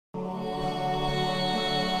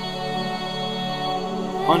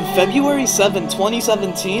On February 7,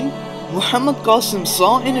 2017, Muhammad Qasim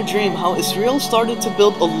saw in a dream how Israel started to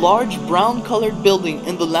build a large brown-colored building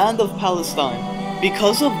in the land of Palestine.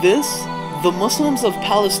 Because of this, the Muslims of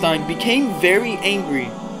Palestine became very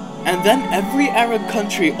angry. And then every Arab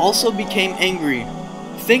country also became angry,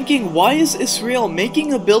 thinking, why is Israel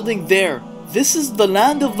making a building there? This is the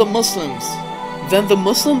land of the Muslims. Then the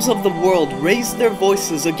Muslims of the world raised their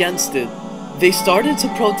voices against it. They started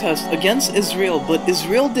to protest against Israel, but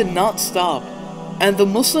Israel did not stop. And the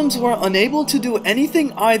Muslims were unable to do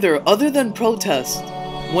anything either other than protest.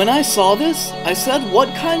 When I saw this, I said,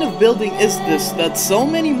 what kind of building is this that so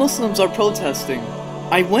many Muslims are protesting?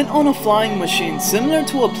 I went on a flying machine similar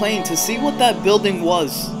to a plane to see what that building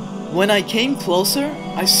was. When I came closer,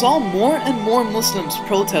 I saw more and more Muslims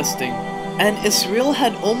protesting, and Israel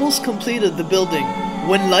had almost completed the building.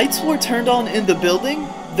 When lights were turned on in the building,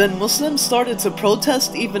 then Muslims started to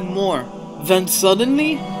protest even more. Then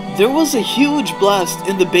suddenly, there was a huge blast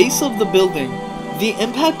in the base of the building. The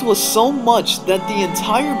impact was so much that the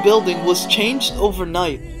entire building was changed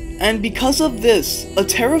overnight. And because of this, a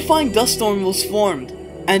terrifying dust storm was formed,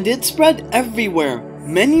 and it spread everywhere.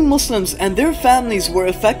 Many Muslims and their families were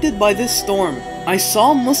affected by this storm. I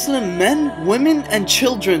saw Muslim men, women, and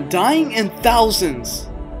children dying in thousands.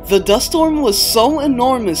 The dust storm was so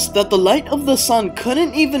enormous that the light of the sun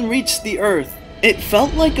couldn't even reach the earth. It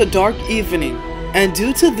felt like a dark evening. And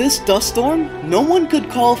due to this dust storm, no one could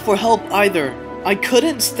call for help either. I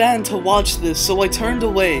couldn't stand to watch this, so I turned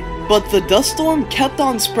away. But the dust storm kept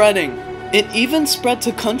on spreading. It even spread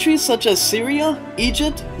to countries such as Syria,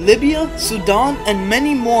 Egypt, Libya, Sudan, and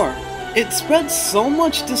many more. It spread so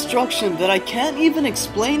much destruction that I can't even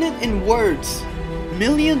explain it in words.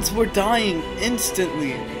 Millions were dying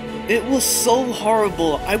instantly. It was so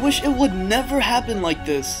horrible. I wish it would never happen like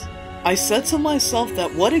this. I said to myself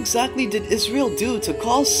that what exactly did Israel do to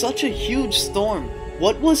cause such a huge storm?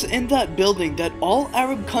 What was in that building that all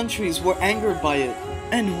Arab countries were angered by it?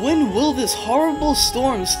 And when will this horrible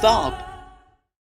storm stop?